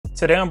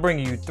Today I'm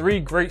bringing you 3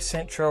 great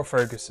scent trail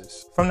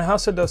fragrances. From the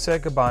house of Dolce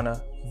and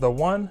Gabbana, the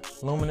one,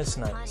 Luminous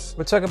Nights.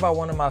 We're talking about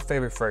one of my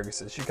favorite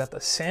fragrances. You got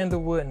the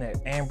sandalwood and that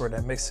amber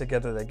that mix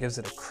together that gives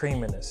it a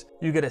creaminess.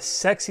 You get a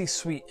sexy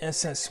sweet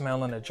incense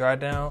smell in the dry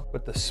down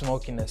with the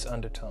smokiness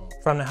undertone.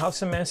 From the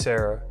house of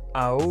Mancera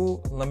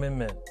Aoud Lemon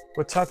Mint.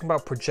 We're talking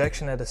about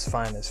projection at its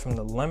finest. From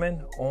the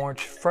lemon,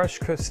 orange, fresh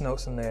crisp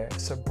notes in there.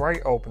 It's a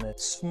bright opening.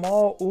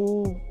 Small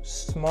oud,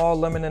 small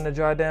lemon in the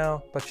dry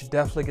down, but you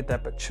definitely get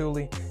that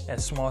patchouli and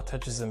small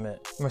touches of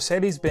mint.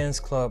 Mercedes-Benz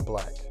Club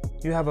Black.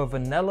 You have a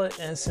vanilla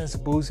incense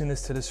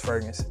booziness to this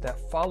fragrance that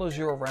follows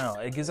you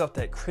around. It gives off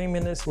that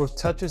creaminess with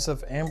touches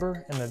of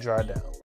amber in the dry down.